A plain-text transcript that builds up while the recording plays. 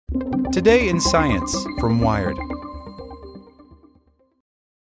Today in Science from Wired.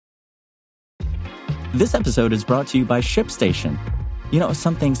 This episode is brought to you by ShipStation. You know,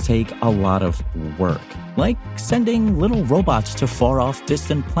 some things take a lot of work, like sending little robots to far-off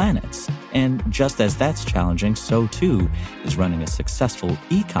distant planets. And just as that's challenging, so too is running a successful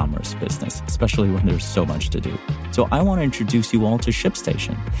e-commerce business, especially when there's so much to do. So I want to introduce you all to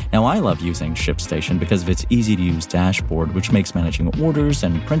ShipStation. Now, I love using ShipStation because of its easy-to-use dashboard, which makes managing orders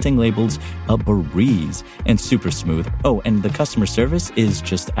and printing labels a breeze and super smooth. Oh, and the customer service is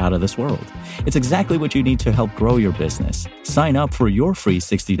just out of this world. It's exactly what you need to help grow your business. Sign up for your free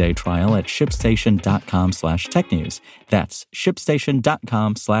 60-day trial at shipstation.com/technews. That's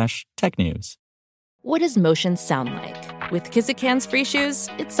shipstation.com/technews. What does motion sound like? With Kizikans free shoes,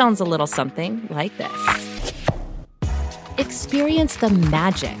 it sounds a little something like this. Experience the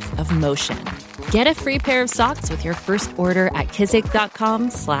magic of motion. Get a free pair of socks with your first order at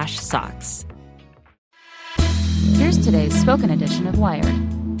kizik.com/socks. Here's today's spoken edition of Wired.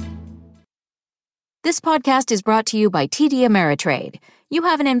 This podcast is brought to you by TD Ameritrade. You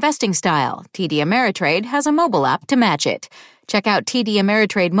have an investing style. TD Ameritrade has a mobile app to match it. Check out TD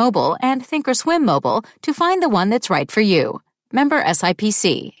Ameritrade Mobile and Thinkorswim Mobile to find the one that's right for you. Member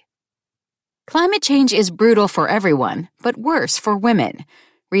SIPC. Climate change is brutal for everyone, but worse for women.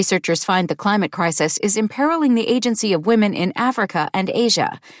 Researchers find the climate crisis is imperiling the agency of women in Africa and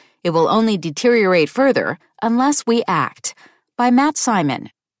Asia. It will only deteriorate further unless we act. By Matt Simon.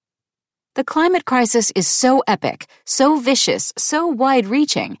 The climate crisis is so epic, so vicious, so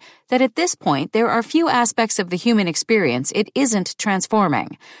wide-reaching, that at this point there are few aspects of the human experience it isn't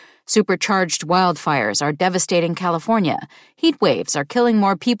transforming. Supercharged wildfires are devastating California. Heatwaves are killing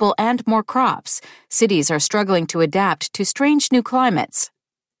more people and more crops. Cities are struggling to adapt to strange new climates.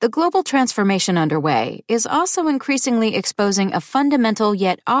 The global transformation underway is also increasingly exposing a fundamental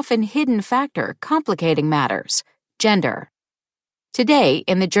yet often hidden factor complicating matters: gender. Today,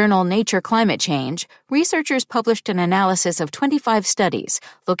 in the journal Nature Climate Change, researchers published an analysis of 25 studies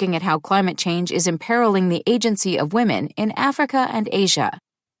looking at how climate change is imperiling the agency of women in Africa and Asia.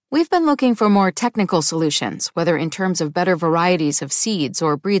 We've been looking for more technical solutions, whether in terms of better varieties of seeds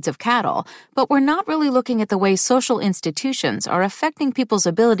or breeds of cattle, but we're not really looking at the way social institutions are affecting people's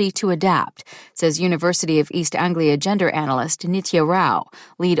ability to adapt, says University of East Anglia gender analyst Nitya Rao,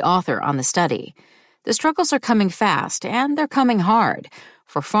 lead author on the study. The struggles are coming fast, and they're coming hard.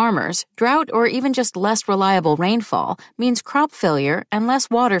 For farmers, drought or even just less reliable rainfall means crop failure and less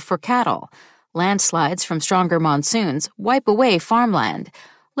water for cattle. Landslides from stronger monsoons wipe away farmland.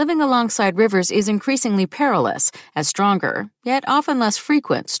 Living alongside rivers is increasingly perilous, as stronger, yet often less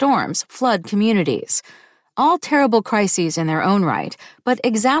frequent, storms flood communities. All terrible crises in their own right, but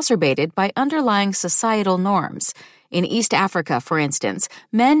exacerbated by underlying societal norms. In East Africa, for instance,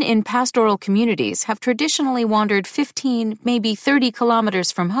 men in pastoral communities have traditionally wandered 15, maybe 30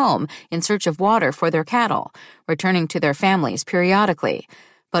 kilometers from home in search of water for their cattle, returning to their families periodically.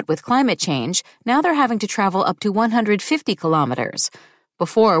 But with climate change, now they're having to travel up to 150 kilometers.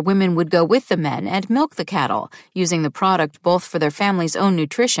 Before, women would go with the men and milk the cattle, using the product both for their family's own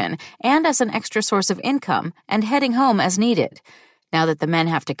nutrition and as an extra source of income, and heading home as needed. Now that the men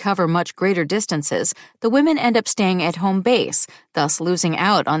have to cover much greater distances, the women end up staying at home base, thus losing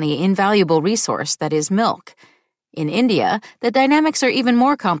out on the invaluable resource that is milk. In India, the dynamics are even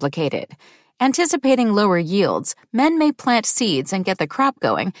more complicated. Anticipating lower yields, men may plant seeds and get the crop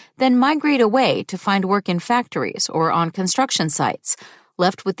going, then migrate away to find work in factories or on construction sites.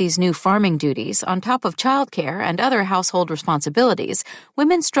 Left with these new farming duties on top of childcare and other household responsibilities,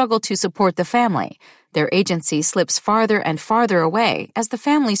 women struggle to support the family. Their agency slips farther and farther away as the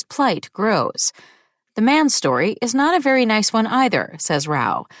family's plight grows. The man's story is not a very nice one either, says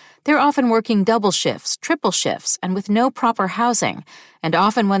Rao. They're often working double shifts, triple shifts, and with no proper housing. And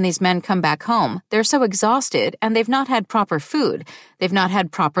often when these men come back home, they're so exhausted and they've not had proper food, they've not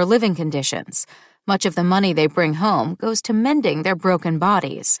had proper living conditions. Much of the money they bring home goes to mending their broken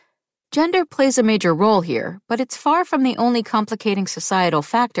bodies. Gender plays a major role here, but it's far from the only complicating societal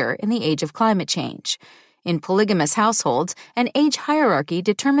factor in the age of climate change. In polygamous households, an age hierarchy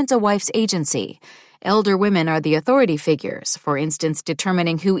determines a wife's agency. Elder women are the authority figures, for instance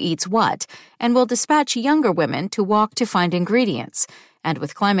determining who eats what, and will dispatch younger women to walk to find ingredients. And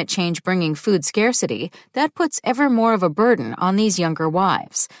with climate change bringing food scarcity, that puts ever more of a burden on these younger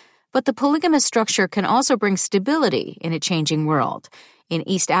wives. But the polygamous structure can also bring stability in a changing world. In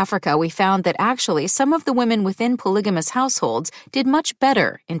East Africa, we found that actually some of the women within polygamous households did much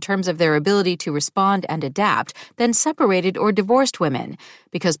better in terms of their ability to respond and adapt than separated or divorced women,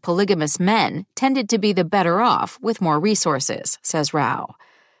 because polygamous men tended to be the better off with more resources, says Rao.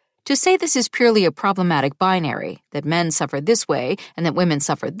 To say this is purely a problematic binary, that men suffer this way and that women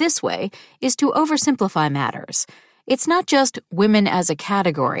suffer this way, is to oversimplify matters. It's not just women as a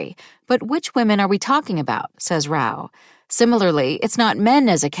category, but which women are we talking about, says Rao. Similarly, it's not men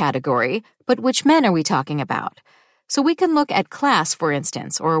as a category, but which men are we talking about? So we can look at class, for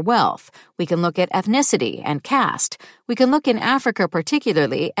instance, or wealth. We can look at ethnicity and caste. We can look in Africa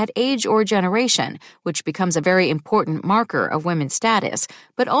particularly at age or generation, which becomes a very important marker of women's status,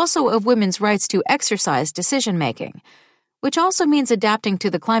 but also of women's rights to exercise decision-making. Which also means adapting to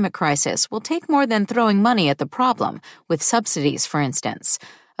the climate crisis will take more than throwing money at the problem, with subsidies, for instance.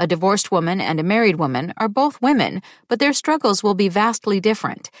 A divorced woman and a married woman are both women, but their struggles will be vastly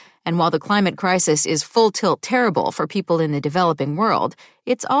different. And while the climate crisis is full-tilt terrible for people in the developing world,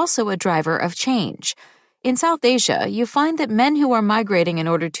 it's also a driver of change. In South Asia, you find that men who are migrating in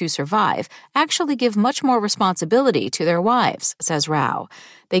order to survive actually give much more responsibility to their wives, says Rao.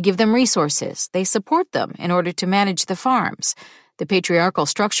 They give them resources, they support them in order to manage the farms. The patriarchal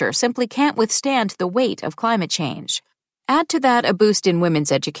structure simply can't withstand the weight of climate change. Add to that a boost in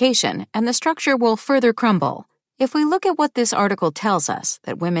women's education, and the structure will further crumble. If we look at what this article tells us,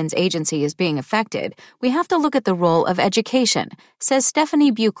 that women's agency is being affected, we have to look at the role of education, says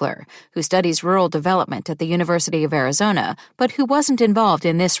Stephanie Buechler, who studies rural development at the University of Arizona, but who wasn't involved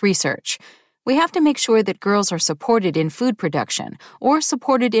in this research. We have to make sure that girls are supported in food production or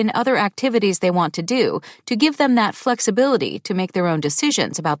supported in other activities they want to do to give them that flexibility to make their own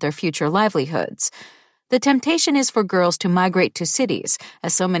decisions about their future livelihoods. The temptation is for girls to migrate to cities,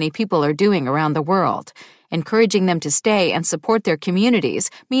 as so many people are doing around the world. Encouraging them to stay and support their communities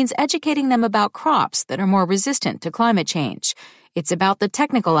means educating them about crops that are more resistant to climate change. It's about the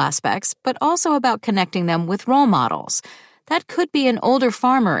technical aspects, but also about connecting them with role models. That could be an older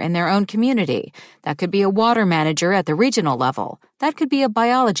farmer in their own community. That could be a water manager at the regional level. That could be a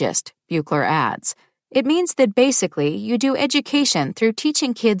biologist, Buechler adds. It means that basically you do education through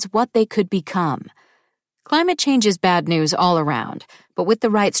teaching kids what they could become. Climate change is bad news all around, but with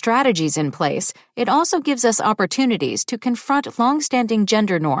the right strategies in place, it also gives us opportunities to confront long-standing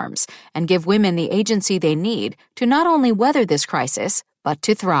gender norms and give women the agency they need to not only weather this crisis, but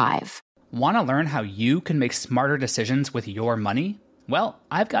to thrive. Want to learn how you can make smarter decisions with your money? Well,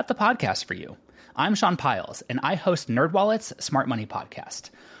 I've got the podcast for you. I'm Sean Piles, and I host NerdWallet's Smart Money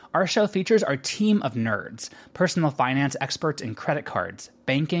Podcast. Our show features our team of nerds, personal finance experts in credit cards,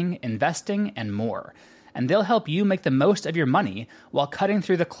 banking, investing, and more. And they'll help you make the most of your money while cutting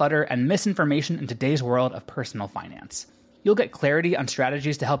through the clutter and misinformation in today's world of personal finance. You'll get clarity on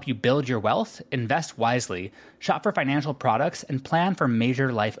strategies to help you build your wealth, invest wisely, shop for financial products, and plan for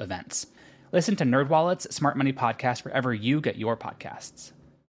major life events. Listen to NerdWallet's Smart Money Podcast wherever you get your podcasts.